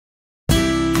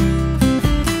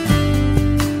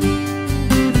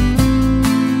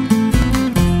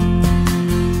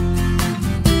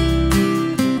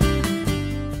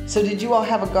you all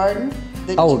have a garden?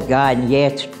 Oh, garden,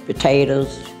 yes.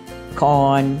 Potatoes,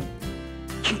 corn,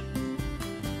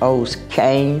 oats,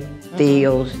 cane,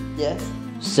 fields. Yes.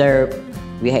 Syrup.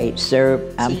 We had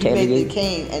syrup, I'm telling you. So you made the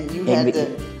cane and you had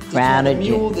the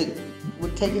mule that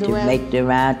would take it around? To make it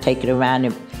around, take it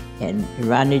around and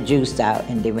run the juice out.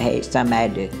 And then we had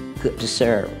somebody to cook the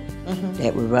syrup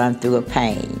that would run through a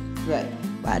pane. Right.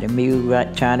 While the mule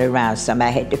turned around,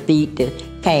 somebody had to feed the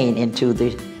cane into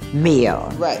the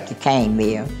mill. Right. The cane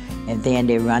mill. And then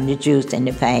they run the juice in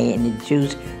the pane, and the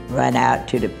juice run out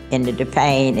to into the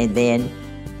pane, and then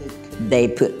they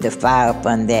put the fire up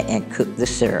on that and cook the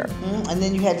syrup. And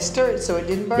then you had to stir it so it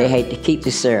didn't burn? They had to keep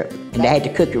the syrup. And they had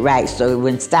to cook it right so it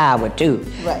wouldn't sour too.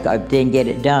 Right. Because if they didn't get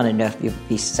it done enough, it would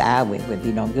be sour, it would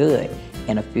be no good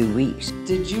in a few weeks.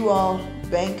 Did you all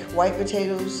bank white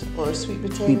potatoes or sweet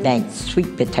potatoes? We banked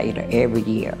sweet potato every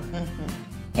year.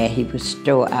 And he would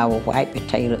store our white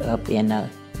potato up in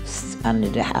under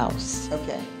the house.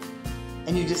 Okay.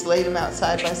 And you just laid them out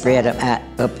side by side? Spread them out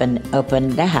up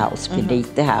in the house,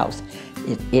 beneath the house.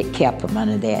 It kept them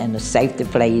under there in a safety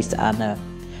place on a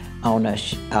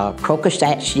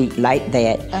croquet sheet like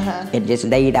that, and just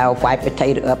laid our white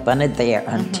potato up under there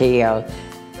until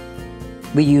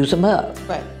we use them up.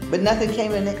 Right. But nothing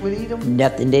came in that would eat them?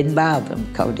 Nothing didn't bother them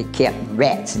because they kept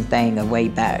rats and things away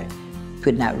by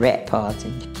putting out rat paws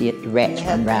and keep the rats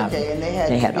from around. Okay, and they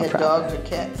had no dogs or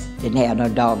cats? Didn't have no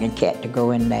dog and cat to go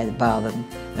in there to bother them.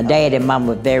 My dad and mom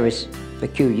were very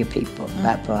peculiar people,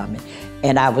 about farming.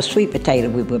 And our sweet potato,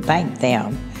 we would bank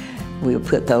them. We would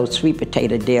put those sweet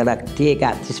potato there, like dig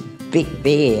out this big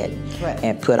bed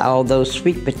and put all those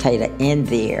sweet potato in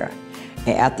there.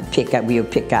 And after we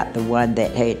would pick out the one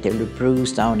that had the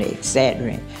bruise on it,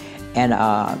 etc.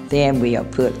 And then we'll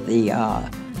put the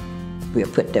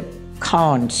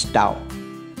corn stalk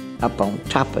up on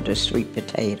top of the sweet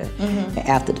potato. And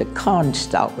after the corn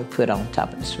stalk we put on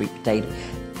top of the sweet potato,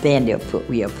 then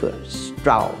we'll put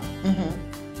straw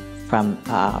from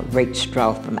raked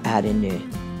straw from out in the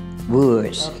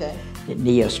woods. Okay. The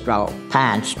near straw,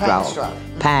 pine straw.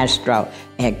 Pine straw,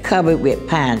 and cover it with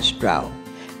pine straw.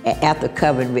 And after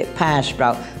covering with pine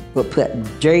straw, we'll put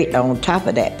dirt on top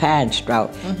of that pine straw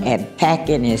and pack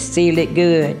it and seal it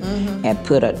good and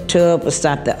put a tub or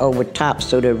something over top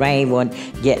so the rain won't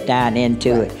get down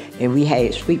into it. And we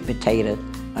had sweet potato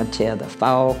until the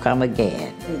fall come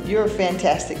again. You're a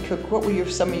fantastic cook. What were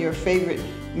some of your favorite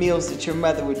meals that your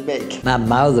mother would make? My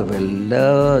mother would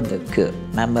love to cook.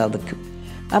 My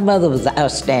mother was an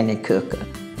outstanding cooker.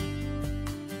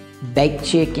 Baked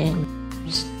chicken,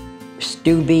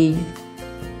 stew beef,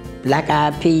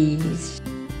 black-eyed peas,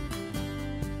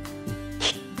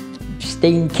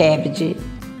 steamed cabbage,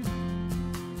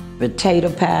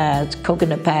 potato pies,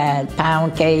 coconut pies,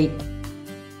 pound cake.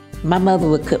 My mother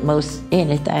would cook most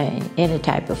anything, any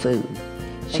type of food.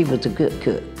 She was a good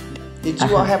cook. Did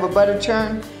you all have a butter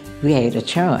churn? We had a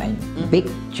churn, big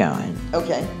churn.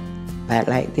 Okay. About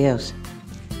like this.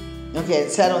 Okay,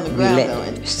 it sat on the ground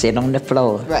though. Sit on the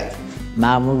floor. Right.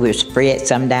 Mama would spread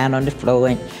some down on the floor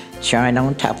and churn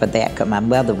on top of that, because my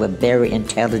mother was very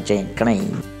intelligent and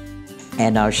clean.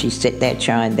 And she sit that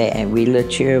churn there, and we little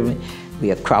children,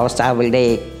 we'd cross our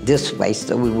leg this way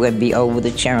so we wouldn't be over the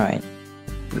churn.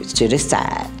 To the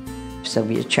side. So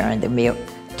we'd churn the milk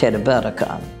till the butter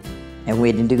come. And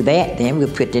we didn't do that, then we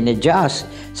put it in the jar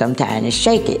sometime and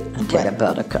shake it until the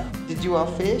butter come. Did you all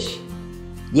fish?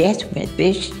 Yes, we went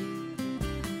fish.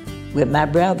 With my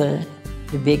brother,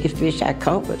 the biggest fish I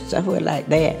caught was somewhere like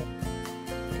that.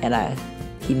 And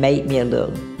he made me a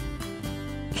little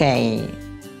cane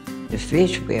to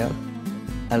fish with,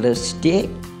 a little stick,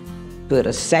 put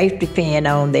a safety pin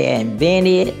on there and bend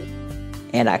it,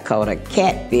 and I caught a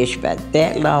catfish about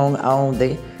that long on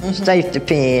the safety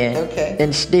pin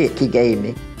and stick he gave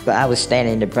me. But I was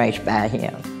standing in the branch by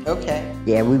him. Okay.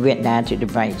 Yeah, we went down to the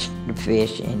branch to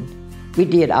fish, and we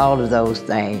did all of those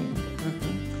things.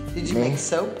 Did you make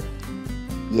soap?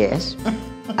 Yes.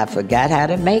 I forgot how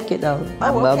to make it though.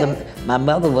 My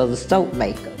mother was a soap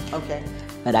maker. Okay.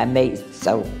 But I made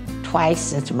soap twice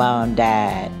since Mom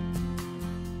died.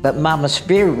 But Mama's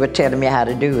spirit was telling me how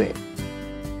to do it.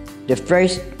 The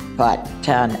first part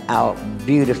turned out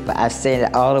beautiful. I sent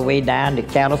it all the way down to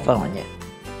California,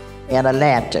 in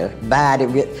Atlanta, bought it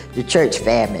with the church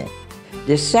family.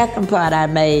 The second part I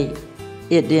made,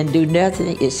 it didn't do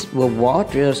nothing. It was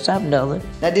water or something other.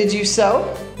 Now, did you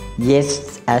sew?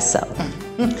 Yes, I sew.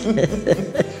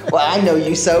 Well, I know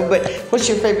you sew, but what's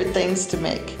your favorite things to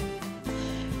make?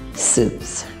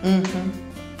 Suits.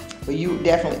 Well, you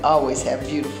definitely always have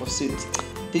beautiful suits.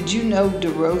 Did you know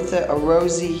Dorotha or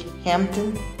Rosie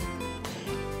Hampton?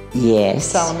 Yes.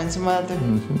 Solomon's mother?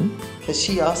 Because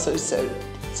she also sewed.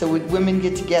 So would women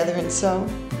get together and sew?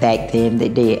 Back then they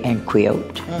did, and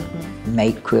quilt.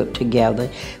 Made quilt together.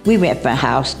 We went from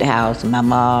house to house. My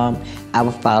mom, I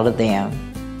would follow them.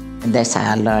 And that's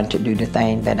how I learned to do the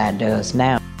thing that I does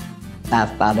now. I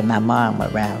followed my mom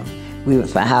around. We went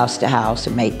from house to house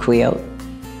and made quilt.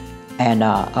 And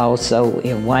also,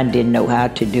 if one didn't know how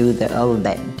to do, the other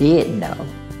that did know,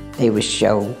 they would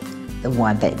show the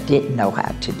one that didn't know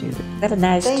how to do it.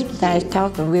 Nice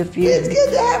talking with you. It's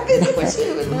good to have business with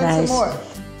you and learn some more.